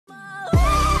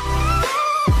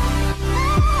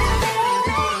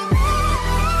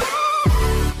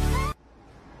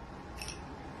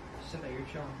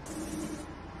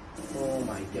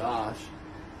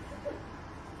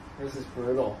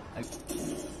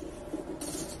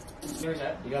You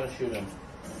gotta shoot him.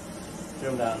 Shoot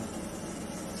him down.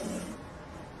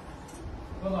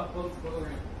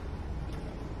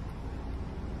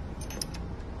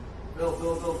 Go.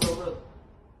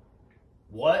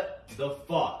 What the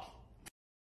fuck?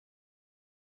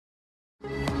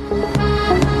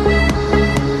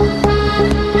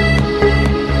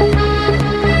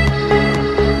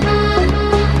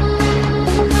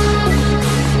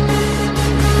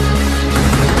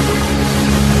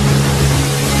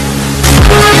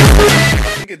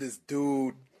 Look at this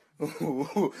dude.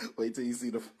 Wait till you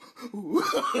see the.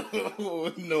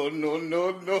 No.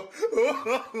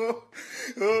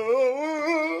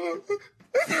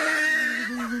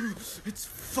 It's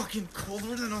fucking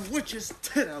colder than a witch's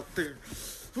tit out there.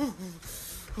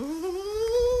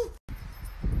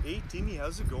 Hey Timmy,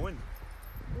 how's it going?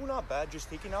 Oh, not bad. Just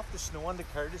taking off the snow on the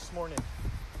car this morning.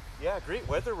 Yeah, great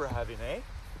weather we're having, eh?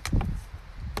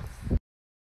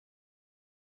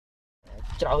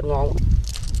 Trời ngon.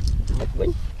 Mệt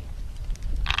quýnh.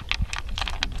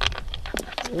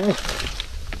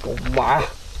 Con má.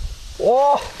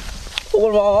 Ô,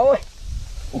 con bò ơi.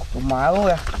 Con má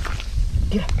ơi.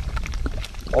 Kìa.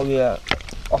 Ôi kìa.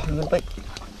 Ôi, lên bích.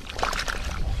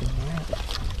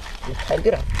 Thấy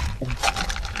cái này.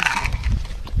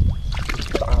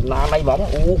 Là này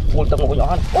bóng. Ôi, tao ngồi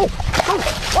nhỏ này.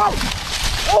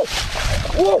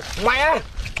 Mẹ.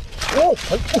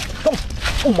 Không.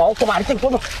 Mỏ của bạn trên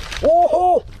con.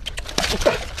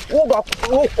 Đọt.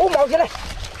 Mỏ kia này.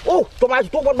 Tụi mày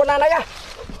tụi con bên này á.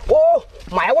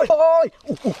 Mẹ ơi.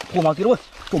 Con mỏ kia luôn.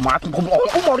 Tụi mày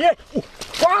không mỏ đi đây.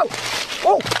 Wow.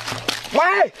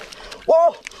 Mẹ.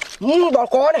 Đọt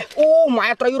có này.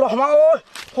 Mẹ tây rồi mà ơi.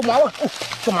 Không mỏ ơi.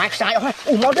 Tụi mày xài rồi.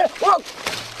 Mỏ đi.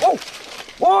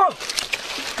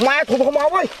 Mẹ tụi không mỏ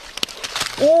ơi.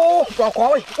 Đọt có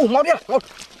ơi. Mỏ đi.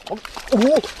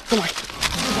 Tụi mày.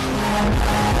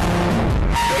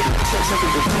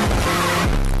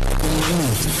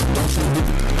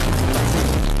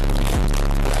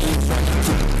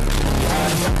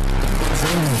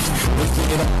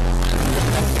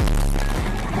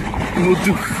 Ну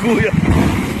ты хуя.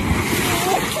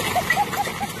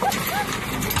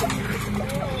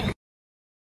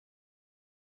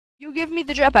 You give me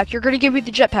the jetpack. You're gonna give me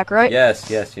the jetpack, right?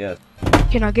 Yes.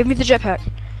 Okay, now give me the jetpack.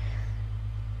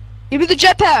 Give me the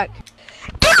jetpack!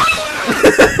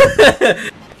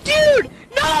 Dude!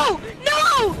 No!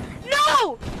 No!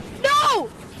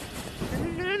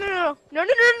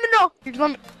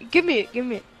 Give me it.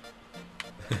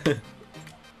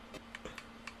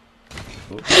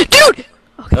 Dude!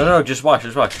 Okay. No, just watch.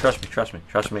 Trust me. Just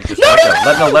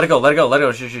let it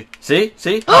go.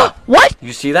 See? What?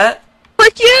 You see that?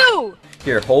 Fuck you!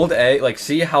 Here, hold A, like,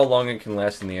 see how long it can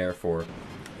last in the air for.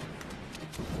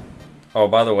 Oh,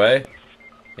 by the way,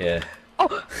 yeah.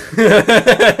 Oh!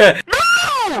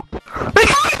 No!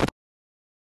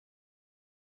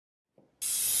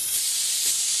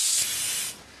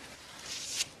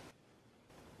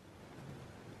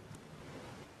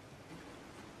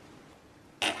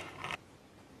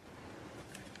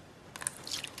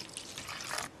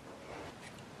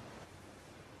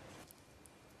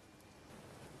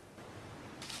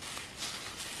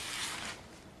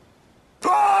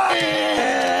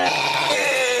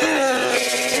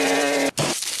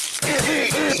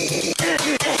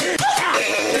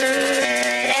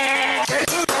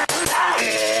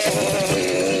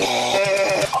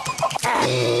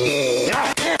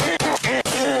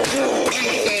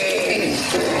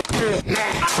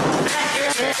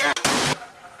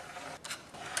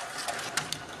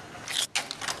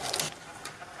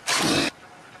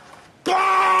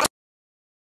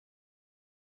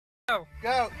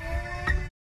 Go.